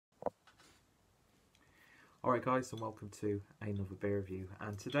Alright guys, and welcome to another beer review,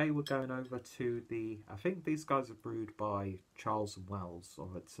 and today we're going over to I think these guys are brewed by Charles & Wells, or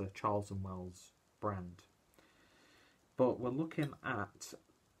it's a Charles & Wells brand. But we're looking at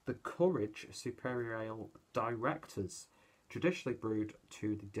the Courage Superior Ale Directors, traditionally brewed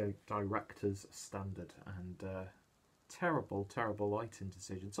to the Directors standard, and terrible lighting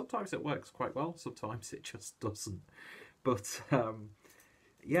decision. Sometimes it works quite well, sometimes it just doesn't. But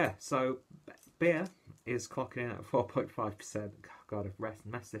yeah, so beer is clocking in at 4.5%. God, I've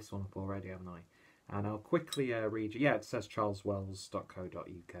messed this one up already, haven't I? And I'll quickly read you. Yeah, it says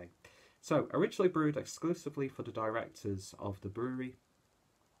charleswells.co.uk. So, originally brewed exclusively for the directors of the brewery,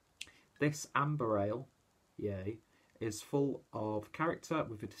 this amber ale, yay, is full of character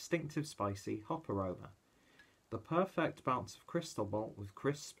with a distinctive spicy hop aroma. The perfect balance of crystal malt with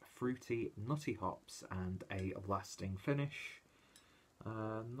crisp, fruity, nutty hops and a lasting finish.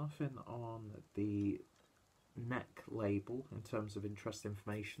 Nothing on the neck label in terms of interesting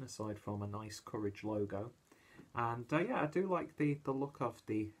information aside from a nice Courage logo. And yeah, I do like the look of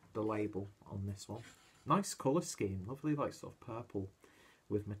the label on this one. Nice colour scheme, lovely like sort of purple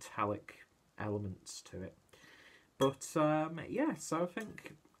with metallic elements to it. But yeah, so I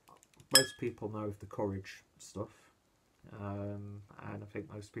think most people know of the Courage stuff. And I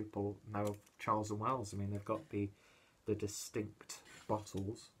think most people know of Charles & Wells. I mean, they've got the distinct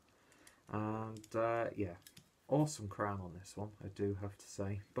bottles. And yeah, awesome crown on this one, I do have to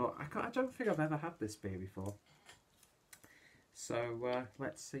say. But I don't think I've ever had this beer before. So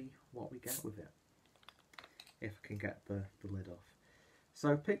let's see what we get with it, if I can get the lid off.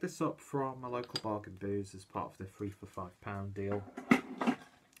 So pick this up from my local bargain booze as part of the 3 for £5 deal.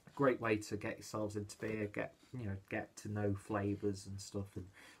 Great way to get yourselves into beer, get to know flavours and stuff, and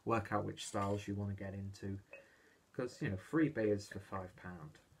work out which styles you want to get into. Because free beers for £5,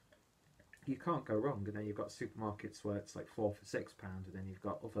 you can't go wrong. And then you've got supermarkets where it's like 4 for £6, and then you've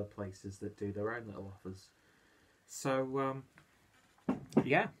got other places that do their own little offers. So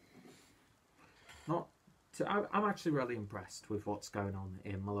yeah, I'm actually really impressed with what's going on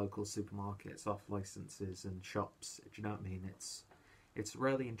in my local supermarkets, off licenses and shops. Do you know what I mean? It's a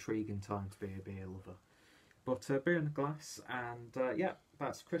really intriguing time to be a beer lover. But beer in the glass, and yeah,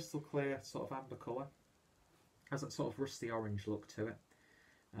 that's crystal clear, sort of amber colour. Has that sort of rusty orange look to it.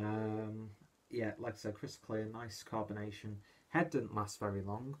 Yeah, like I said, crystal clear, nice carbonation. Head didn't last very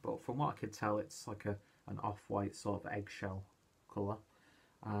long, but from what I could tell, it's like an off-white sort of eggshell colour.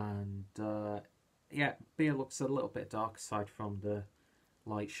 And yeah, beer looks a little bit dark aside from the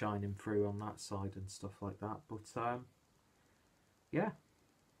light shining through on that side and stuff like that. But yeah,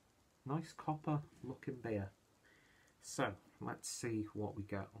 nice copper looking beer. So let's see what we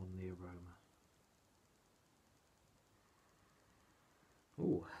get on the aroma.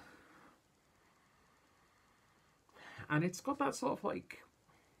 Ooh. And it's got that sort of like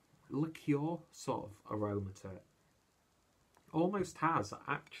liqueur sort of aroma to it. Almost has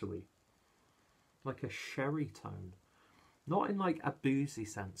actually like a sherry tone. Not in like a boozy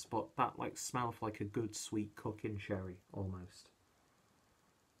sense, but that like smell of like a good sweet cooking sherry almost.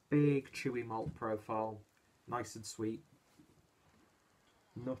 Big chewy malt profile, nice and sweet,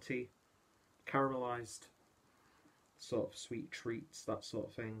 nutty, caramelised, sort of sweet treats, that sort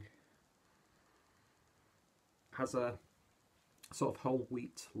of thing. Has a sort of whole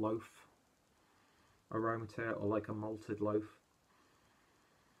wheat loaf aroma to it, or like a malted loaf.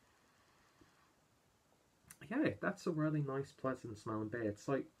 Yeah, that's a really nice, pleasant smelling beer.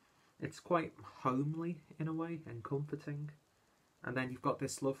 It's quite homely in a way and comforting. And then you've got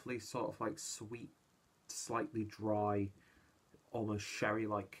this lovely sort of like sweet, slightly dry, almost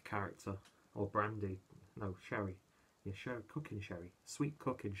sherry-like character, or brandy. No, sherry. Yeah, sherry, cooking sherry. Sweet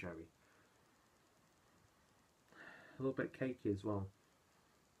cooking sherry. A little bit cakey as well.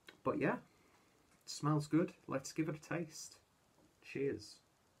 But yeah, it smells good. Let's give it a taste. Cheers.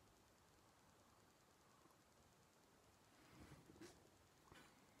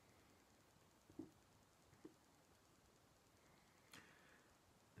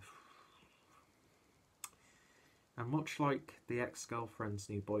 And much like the ex-girlfriend's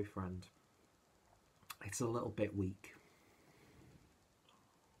new boyfriend, it's a little bit weak.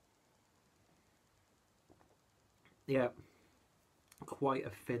 Yeah, quite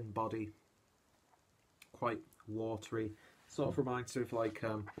a thin body, quite watery. Sort of reminds me of like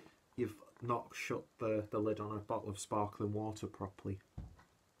you've not shut the lid on a bottle of sparkling water properly.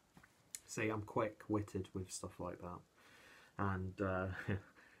 See, I'm quick-witted with stuff like that. And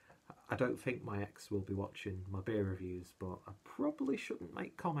I don't think my ex will be watching my beer reviews, but I probably shouldn't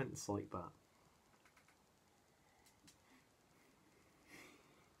make comments like that.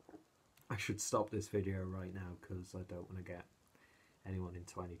 I should stop this video right now because I don't want to get anyone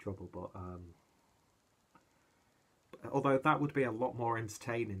into any trouble, but although that would be a lot more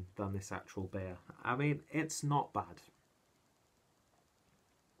entertaining than this actual beer. I mean, it's not bad.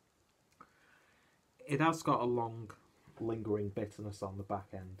 It has got a long, lingering bitterness on the back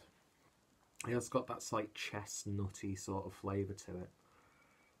end. It has got that slight chestnutty sort of flavour to it.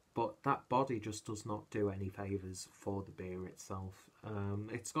 But that body just does not do any favours for the beer itself.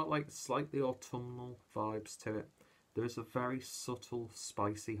 It's got like slightly autumnal vibes to it. There is a very subtle,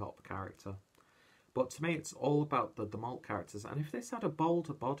 spicy hop character. But to me, it's all about the malt characters. And if this had a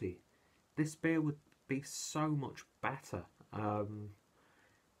bolder body, this beer would be so much better.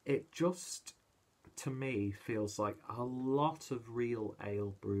 It just, to me, feels like a lot of real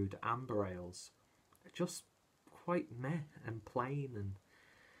ale brewed amber ales. Just quite meh and plain and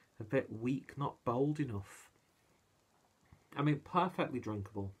a bit weak, not bold enough. I mean, perfectly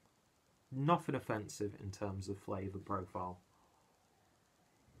drinkable. Nothing offensive in terms of flavour profile.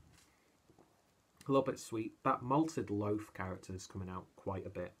 A little bit sweet. That malted loaf character is coming out quite a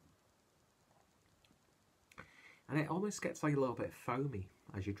bit. And it almost gets like a little bit foamy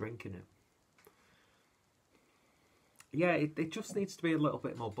as you're drinking it. Yeah, it just needs to be a little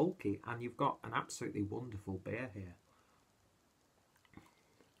bit more bulky, and you've got an absolutely wonderful beer here.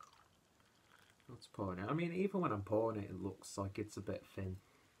 Let's pour it. I mean, even when I'm pouring it, it looks like it's a bit thin.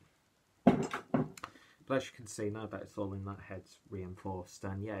 But as you can see, now that it's all in that head's reinforced,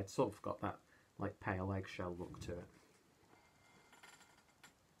 and yeah, it's sort of got that like pale eggshell look to it.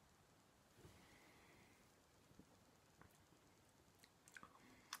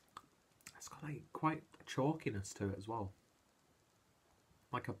 It's got like quite a chalkiness to it as well.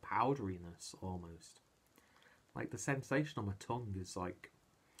 Like a powderiness almost. Like the sensation on my tongue is like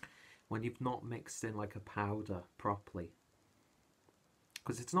when you've not mixed in like a powder properly.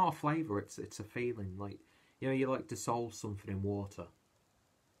 Because it's not a flavour, it's a feeling. Like, you know, you like dissolve something in water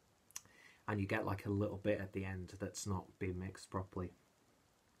and you get like a little bit at the end that's not being mixed properly.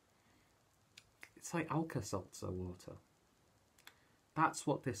 It's like Alka-Seltzer water. That's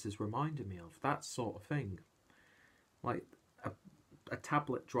what this is reminding me of, that sort of thing. Like a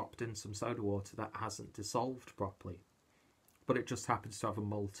tablet dropped in some soda water that hasn't dissolved properly, but it just happens to have a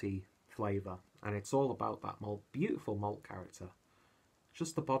malty flavour, and it's all about that malt, beautiful malt character.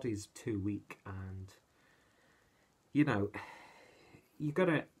 Just the body's too weak, and you know, you're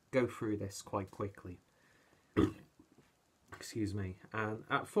gonna go through this quite quickly. Excuse me. And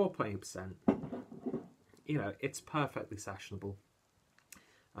at 4.8%, you know, it's perfectly sessionable.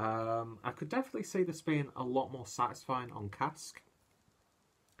 I could definitely see this being a lot more satisfying on cask.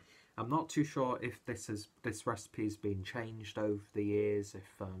 I'm not too sure if this recipe's been changed over the years,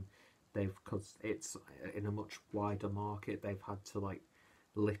 if because it's in a much wider market, they've had to like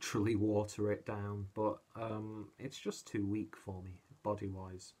literally water it down, but it's just too weak for me body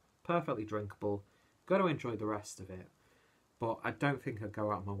wise. Perfectly drinkable, got to enjoy the rest of it, but I don't think I'd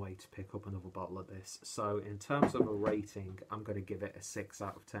go out of my way to pick up another bottle of this. So in terms of a rating, I'm going to give it a 6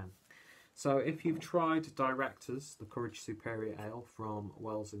 out of 10. So if you've tried Directors, the Courage Superior Ale from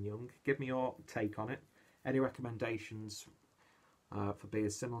Wells & Young, give me your take on it. Any recommendations for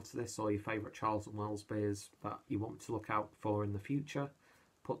beers similar to this, or your favourite Charles & Wells beers that you want to look out for in the future,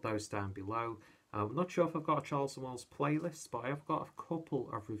 put those down below. I'm not sure if I've got a Charles & Wells playlist, but I have got a couple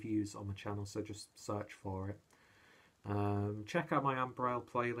of reviews on my channel, so just search for it. Check out my Amber Ale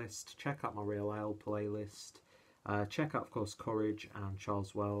playlist, check out my Real Ale playlist, check out, of course, Courage and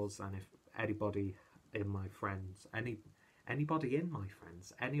Charles Wells, and if anybody in my friends, any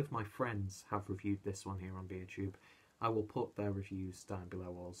of my friends have reviewed this one here on BeerTube, I will put their reviews down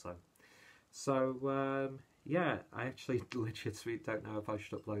below also. So, yeah, I actually legitimately don't know if I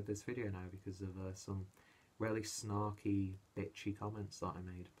should upload this video now because of some really snarky, bitchy comments that I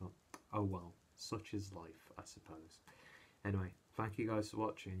made, but oh well, such is life, I suppose. Anyway, thank you guys for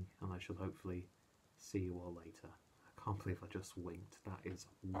watching, and I shall hopefully see you all later. I can't believe I just winked, that is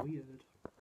weird.